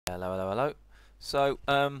Hello, hello, hello. So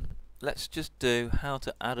let's just do how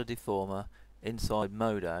to add a deformer inside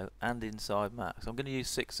Modo and inside Max. I'm going to use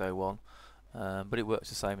 601, but it works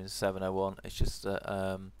the same in 701. It's just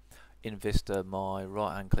that in Vista my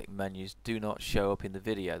right hand click menus do not show up in the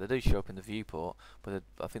video. They do show up in the viewport, but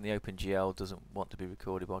I think the OpenGL doesn't want to be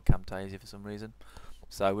recorded by Camtasia for some reason.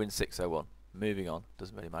 So we're in 601. Moving on,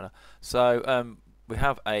 doesn't really matter. So we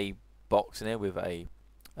have a box in here with a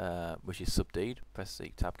which is subd. Press the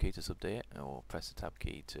tab key to subd it, or press the tab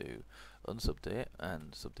key to unsubd it,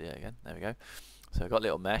 and subd it again. There we go. So I've got a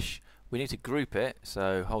little mesh. We need to group it,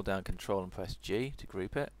 so hold down Control and press G to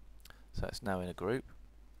group it. So it's now in a group.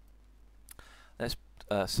 Let's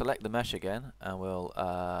select the mesh again, and we'll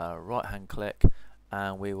right hand click,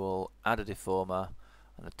 and we will add a deformer.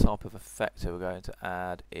 And the type of effector we're going to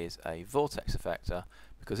add is a Vortex Effector,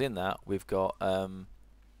 because in that we've got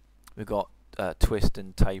twist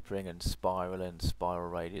and tapering and spiral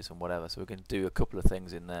radius and whatever, so we can do a couple of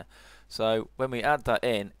things in there. So when we add that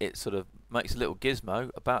in, it sort of makes a little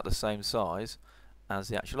gizmo about the same size as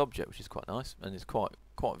the actual object, which is quite nice and it's quite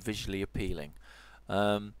visually appealing.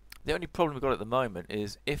 The only problem we've got at the moment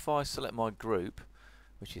is if I select my group,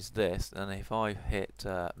 which is this, and if I hit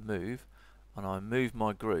move and I move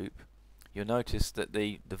my group, you'll notice that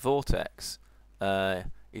the vortex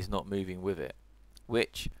is not moving with it,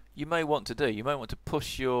 which you may want to do. You may want to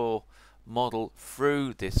push your model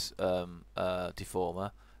through this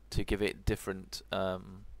deformer to give it different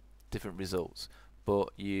results, but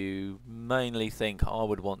you mainly think I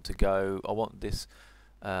want this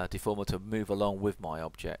deformer to move along with my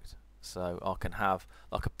object, so I can have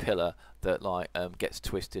like a pillar that gets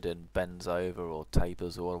twisted and bends over or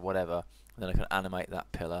tapers or whatever, and then I can animate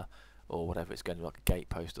that pillar or whatever it's going to be, like a gate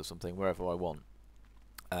post or something, wherever I want.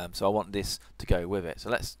 So I want this to go with it. So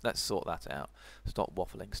let's sort that out. Stop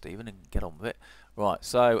waffling, Stephen, and get on with it. Right.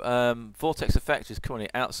 So Vortex Effect is currently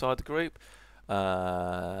outside the group.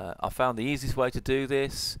 I found the easiest way to do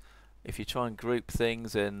this. If you try and group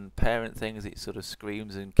things and parent things, it sort of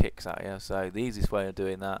screams and kicks at you. So the easiest way of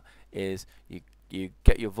doing that is you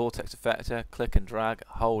get your Vortex Effector, click and drag,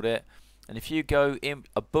 hold it, and if you go in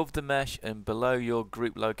above the mesh and below your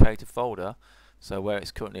group locator folder, so where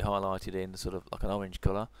it's currently highlighted in sort of like an orange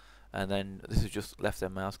colour, and then this is just left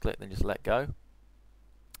hand mouse click, then just let go.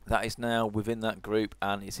 That is now within that group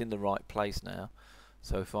and it's in the right place now.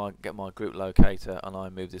 So if I get my group locator and I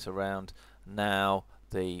move this around, now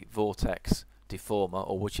the vortex deformer,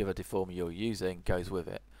 or whichever deformer you're using, goes with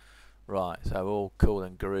it. Right, so all cool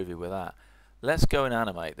and groovy with that. Let's go and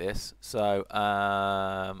animate this. So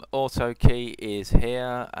auto key is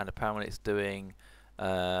here, and apparently it's doing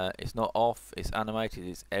it's not off, it's animated,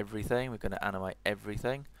 it's everything. We're going to animate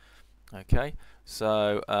everything. Okay,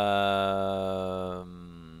 so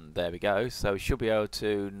there we go. So we should be able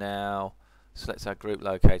to now select our group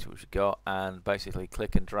locator which we've got and basically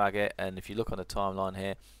click and drag it, and if you look on the timeline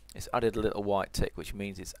here, it's added a little white tick, which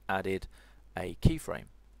means it's added a keyframe.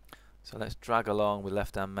 So let's drag along with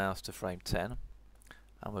left hand mouse to frame 10,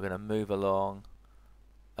 and we're going to move along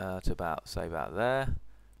to about there.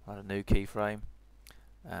 Add a new keyframe,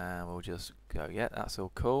 and we'll just go, yeah, that's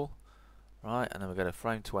all cool. Right, and then we'll go to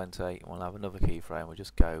frame 20 and we'll have another keyframe. We'll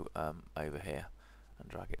just go over here and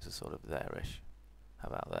drag it to sort of there-ish. How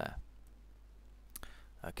about there?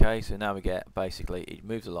 Okay, so now we get basically it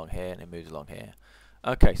moves along here and it moves along here.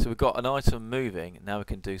 Okay, so we've got an item moving. Now we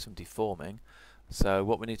can do some deforming. So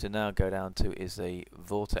what we need to now go down to is the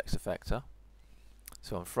Vortex Effector.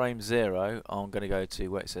 So on frame 0, I'm going to go to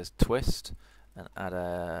where it says twist and add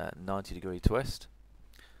a 90-degree twist.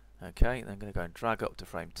 Okay, then I'm going to go and drag up to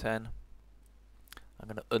frame 10. I'm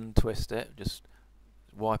going to untwist it, just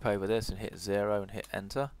wipe over this and hit 0 and hit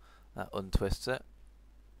enter. That untwists it.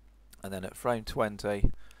 And then at frame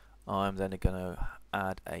 20, I'm then going to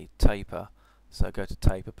add a taper. So go to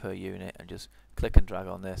taper per unit and just click and drag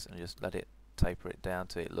on this and just let it taper it down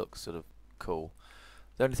till it looks sort of cool.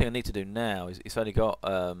 The only thing I need to do now is it's only got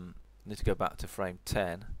I need to go back to frame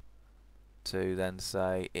 10 to then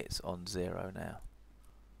say it's on 0 now.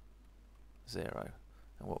 0.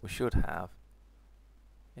 And what we should have,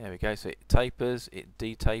 there we go, so it tapers, it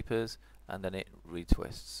detapers, and then it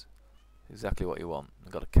retwists. Exactly what you want.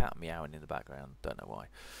 I've got a cat meowing in the background, don't know why.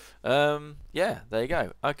 Yeah, there you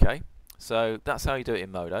go. Okay, so that's how you do it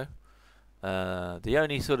in Modo. The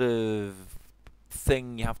only sort of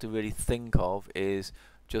thing you have to really think of is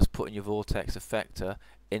just putting your Vortex Effector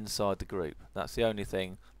inside the group. That's the only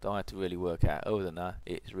thing that I had to really work out. Other than that,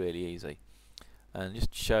 it's really easy. And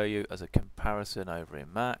just to show you as a comparison over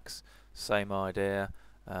in Max, same idea.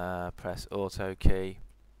 Press auto key,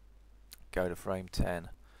 go to frame 10.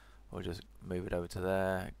 We'll just move it over to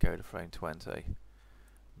there, go to frame 20,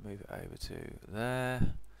 move it over to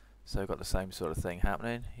there. So we've got the same sort of thing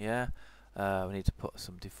happening, yeah. We need to put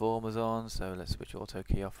some deformers on, so let's switch auto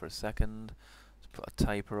key off for a second. Let's put a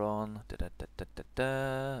taper on,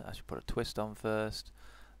 I should put a twist on first,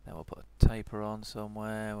 then we'll put a taper on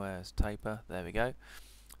somewhere. Where's taper? There we go.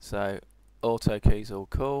 So auto key's all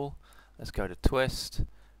cool. Let's go to twist,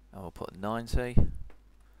 and we'll put 90.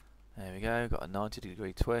 There we go, got a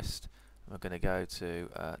 90-degree twist. We're going to go to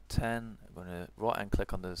 10. I'm going to right hand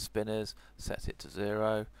click on the spinners, set it to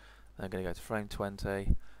 0. Then I'm going to go to frame 20,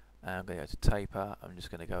 and I'm going to go to taper. I'm just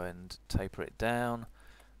going to go and taper it down.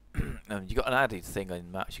 And you've got an added thing in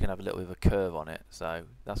Max, you can have a little bit of a curve on it, so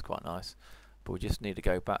that's quite nice. But we just need to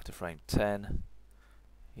go back to frame 10,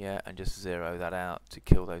 yeah, and just 0 that out to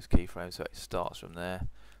kill those keyframes, so it starts from there.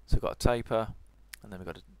 So we've got a taper, and then we've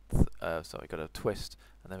got a twist,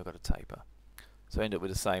 and then we've got a taper. So end up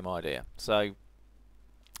with the same idea. So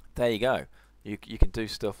there you go. You can do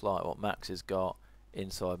stuff like what Max has got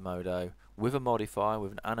inside Modo with a modifier,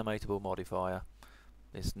 with an animatable modifier.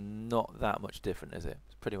 It's not that much different, is it?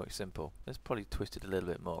 It's pretty much simple. It's probably twisted a little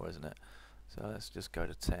bit more, isn't it? So let's just go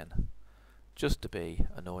to 10, just to be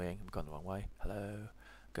annoying. I'm going the wrong way. Hello.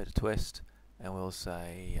 Go to twist, and we'll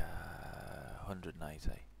say 180.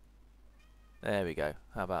 There we go.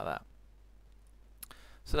 How about that?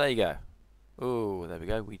 So there you go. Oh, there we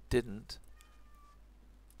go. We didn't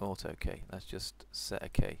auto key. Let's just set a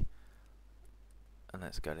key. And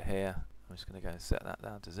let's go to here. I'm just going to go and set that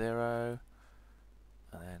down to 0.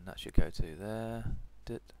 And then that should go to there.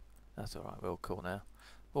 That's alright. We're all cool now.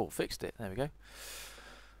 Oh, fixed it. There we go.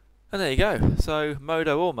 And there you go. So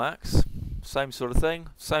Modo or Max, same sort of thing.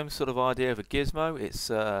 Same sort of idea of a gizmo. It's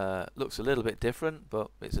looks a little bit different,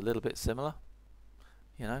 but it's a little bit similar.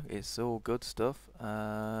 You know, it's all good stuff.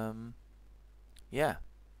 Yeah,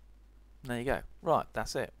 there you go. Right,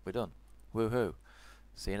 that's it. We're done. Woohoo.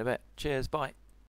 See you in a bit. Cheers. Bye.